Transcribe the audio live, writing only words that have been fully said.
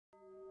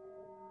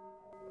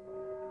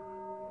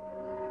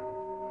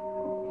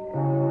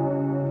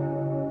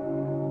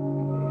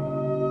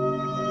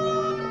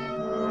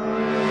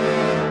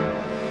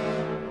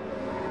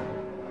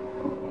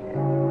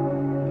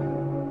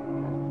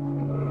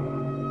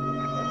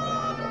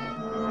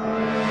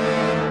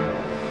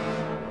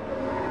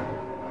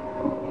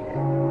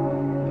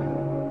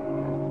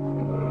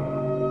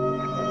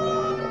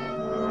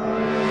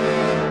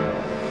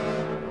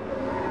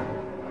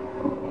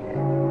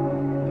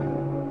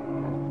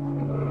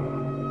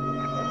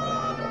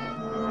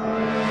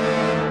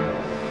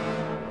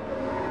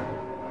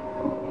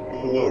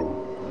Hello,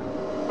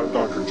 I'm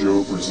Dr.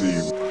 Joe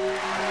Brazil.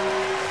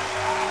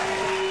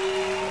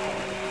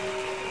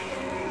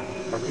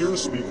 I'm here to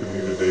speak with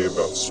you today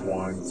about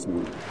swine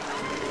flu.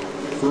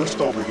 First,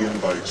 I'll begin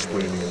by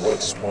explaining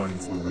what swine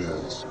flu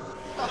is.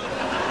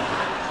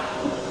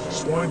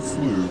 Swine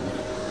flu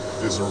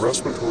is a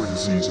respiratory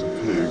disease in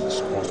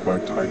pigs caused by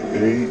type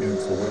A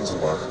influenza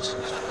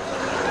viruses.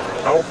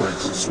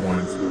 Outbreaks of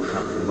swine flu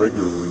happen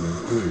regularly in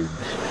pigs.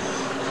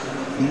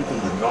 People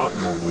do not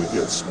normally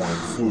get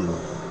swine flu,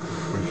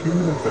 but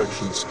human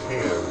infections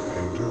can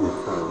and do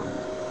occur.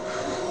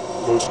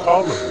 Most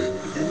commonly,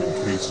 human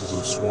cases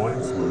of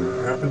swine flu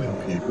happen in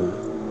people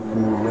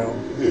who are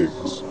around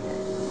pigs,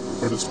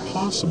 but it's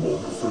possible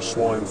for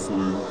swine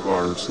flu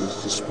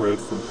viruses to spread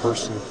from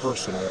person to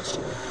person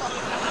also.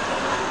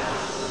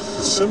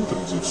 The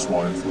symptoms of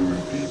swine flu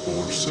in people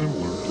are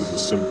similar to the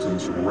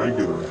symptoms of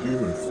regular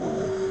human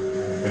flu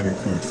and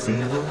include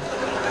fever,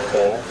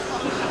 cough,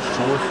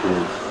 sore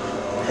throat,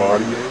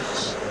 body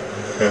aches,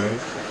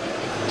 headache,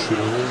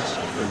 chills,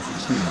 and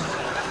fatigue.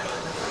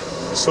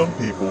 Some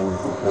people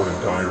have reported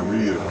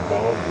diarrhea and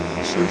vomiting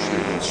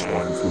associated with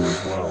swine flu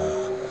as well.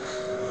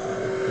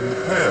 In the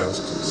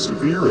past,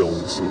 severe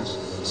illnesses,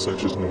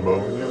 such as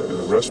pneumonia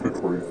and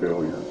respiratory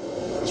failure,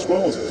 as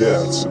well as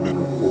deaths have been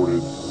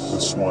reported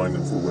with swine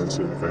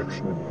influenza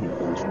infection in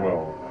people as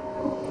well.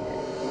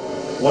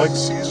 Like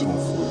seasonal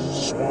flu,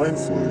 swine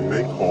flu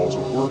may cause a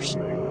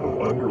worsening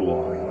of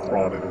underlying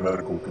chronic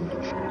medical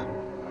conditions.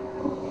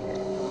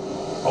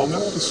 I'll now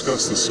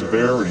discuss the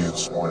severity of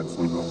swine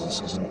flu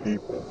illnesses in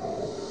people.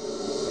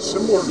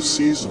 Similar to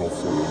seasonal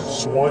flu,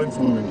 swine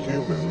flu in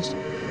humans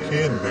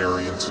can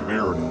vary in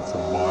severity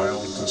from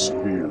mild to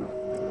severe.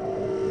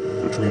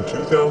 Between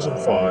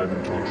 2005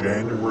 until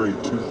January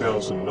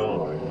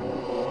 2009,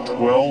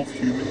 12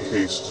 human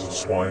cases of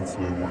swine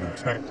flu were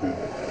detected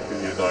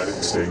in the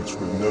United States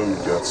with no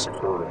deaths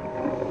occurring.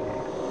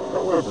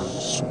 However,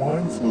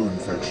 swine flu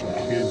infection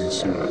can be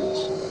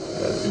serious.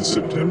 In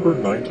September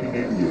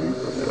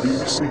 1988, a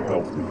previously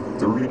healthy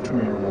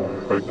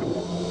 32-year-old pregnant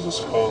woman in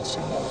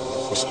Wisconsin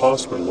was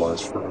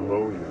hospitalized for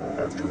pneumonia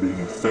after being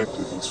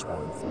infected with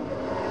swine flu,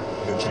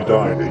 and she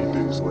died 8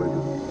 days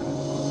later.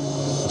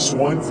 The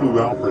swine flu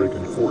outbreak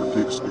in Fort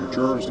Dix, New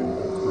Jersey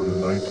occurred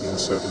in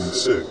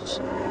 1976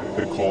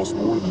 that caused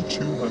more than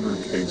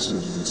 200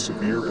 cases of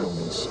severe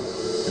illness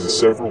in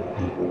several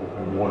people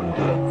and one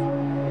death.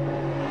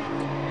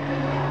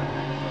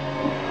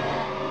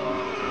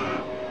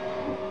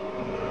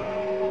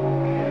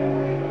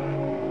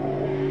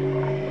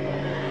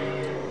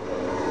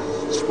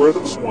 The spread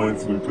of swine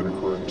flu can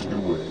occur in two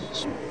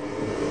ways.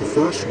 The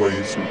first way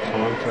is through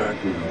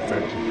contact with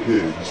infected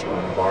pigs or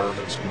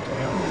environments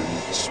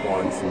contaminated with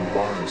swine flu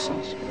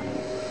viruses.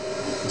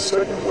 The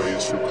second way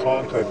is through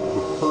contact with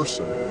a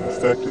person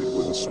infected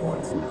with a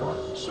swine flu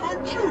virus.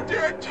 Don't you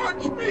dare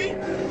touch me!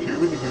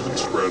 Human-to-human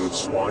spread of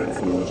swine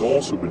flu has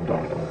also been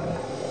documented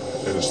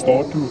and is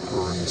thought to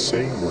occur in the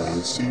same way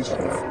as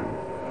seasonal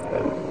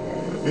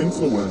flu.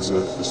 Influenza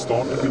is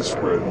thought to be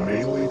spread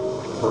mainly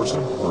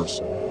person to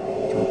person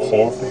through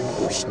coughing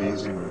or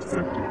sneezing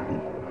infected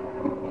people.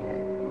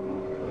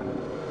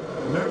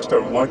 Next, I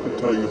would like to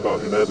tell you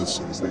about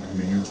medicines that can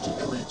be used to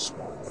treat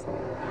swine flu.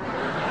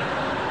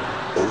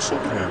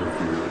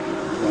 Oseltamivir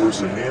or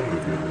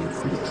zanamivir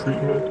for the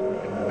treatment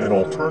and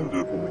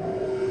alternatively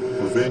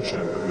prevention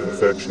of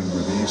infection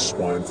with these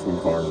swine flu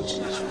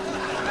viruses.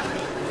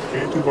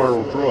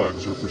 Antiviral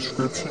drugs are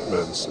prescription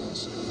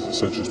medicines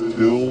such as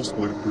pills,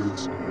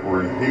 liquids,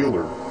 or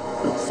inhaler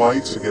that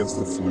fights against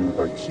the flu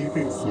by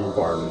keeping flu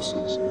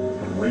viruses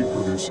from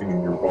reproducing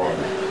in your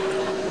body.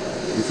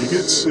 If you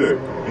get sick,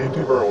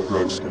 antiviral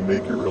drugs can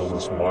make your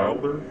illness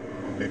milder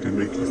and can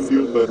make you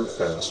feel better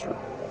faster.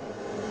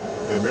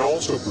 They may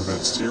also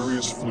prevent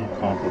serious flu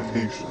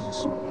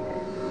complications.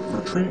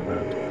 For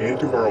treatment,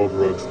 antiviral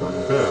drugs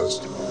work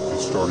best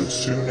if started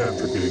soon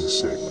after getting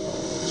sick,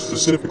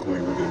 specifically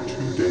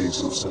within 2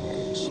 days of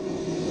symptoms.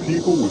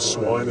 People with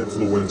swine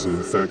influenza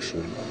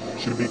infection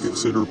should be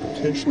considered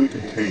potentially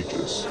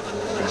contagious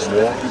as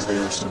long as they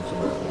are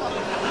symptomatic,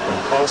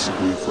 and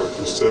possibly for up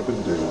to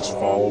 7 days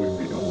following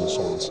the illness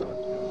onset.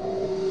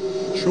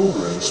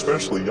 Children,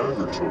 especially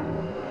younger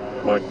children,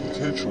 might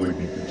potentially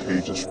be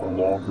contagious for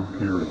longer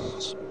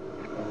periods.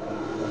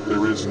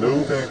 There is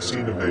no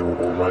vaccine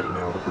available right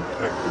now to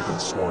protect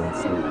against swine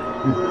flu.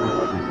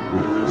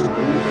 There is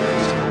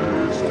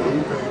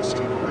no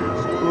vaccine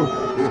available.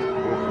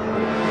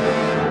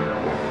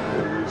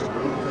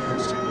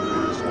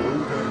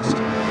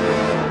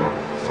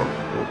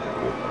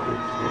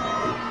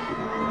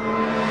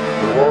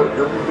 There are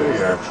everyday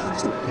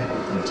actions that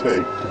people can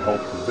take to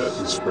help prevent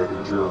the spread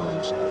of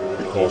germs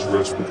that cause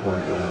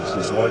respiratory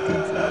illnesses like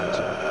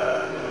influenza.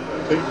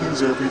 Take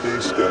these everyday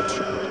steps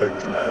to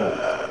protect your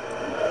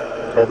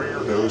health. Cover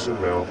your nose and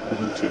mouth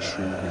with a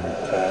tissue when you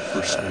cough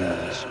or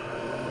sneeze.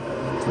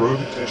 Throw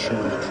the tissue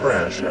in the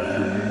trash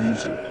after you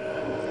use it.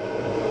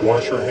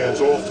 Wash your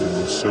hands often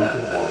with soap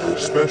and water,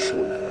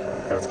 especially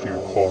after you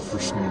cough or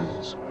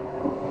sneeze.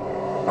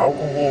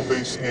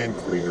 Alcohol-based hand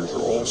cleaners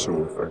are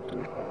also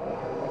effective.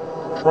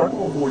 Try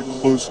to avoid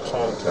close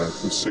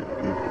contact with sick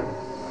people.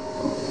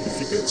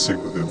 If you get sick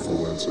with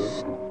influenza,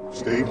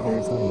 stay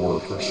home from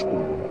work or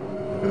school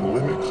and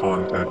limit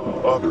contact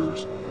with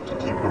others to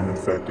keep from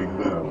infecting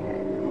them.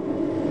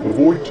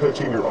 Avoid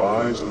touching your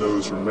eyes,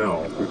 nose, or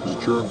mouth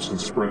because germs can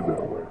spread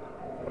that way.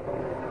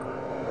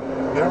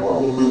 Now I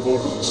will move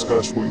on to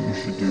discuss what you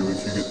should do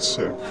if you get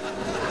sick.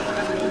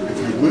 If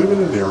you live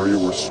in an area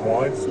where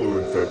swine flu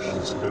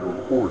infections have been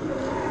reported,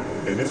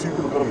 and if you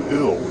become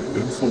ill with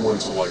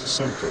influenza-like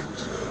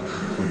symptoms,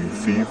 including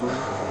fever,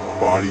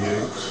 body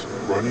aches,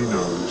 runny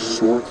nose,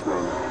 sore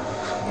throat,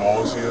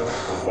 nausea,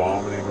 or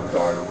vomiting or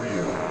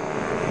diarrhea,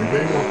 you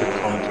may want to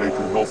contact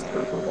your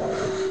healthcare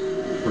provider,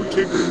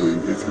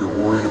 particularly if you're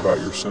worried about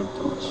your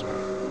symptoms.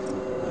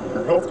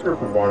 Your healthcare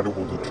provider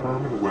will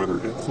determine whether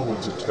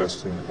influenza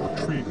testing or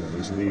treatment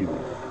is needed.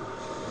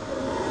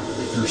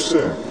 If you're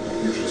sick,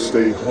 you should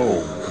stay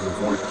home and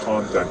avoid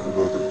contact with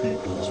other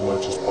people as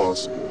much as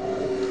possible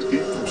to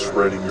keep from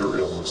spreading your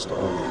illness to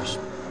others.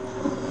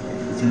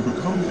 If you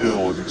become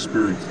ill and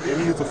experience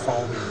any of the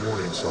following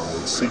warning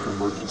signs, seek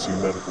emergency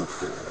medical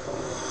care.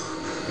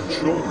 In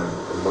children,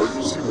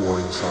 emergency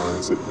warning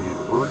signs that need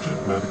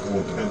urgent medical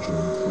attention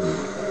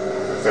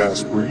include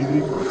fast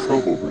breathing or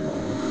trouble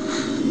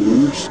breathing,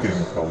 bluish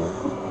skin color,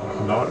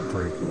 not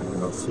drinking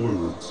enough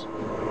fluids,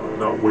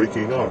 not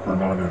waking up or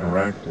not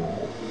interacting,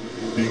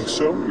 being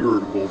so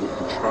irritable that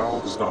the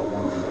child does not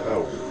want to be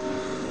held,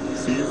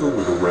 fever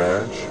with a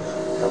rash,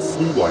 or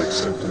flu-like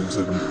symptoms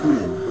that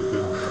improve but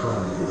then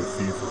return with a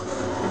fever,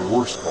 and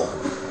worse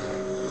cough.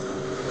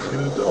 In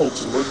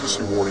adults,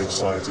 emergency warning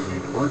signs that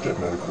need urgent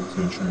medical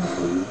attention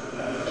include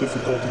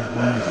difficulty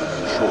breathing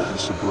and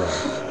shortness of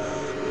breath,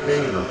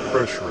 pain or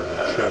pressure in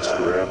the chest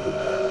or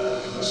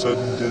abdomen,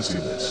 sudden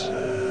dizziness,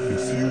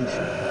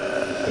 confusion,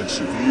 and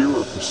severe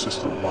or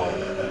persistent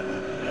vomiting.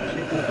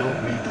 People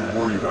don't need to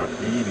worry about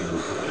eating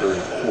or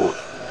preparing pork.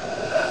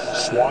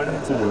 Swine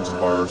influenza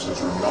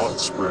viruses are not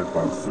spread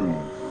by food.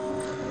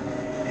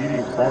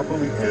 Eating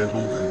properly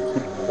handled and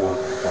cooked pork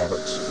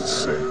products is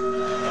safe.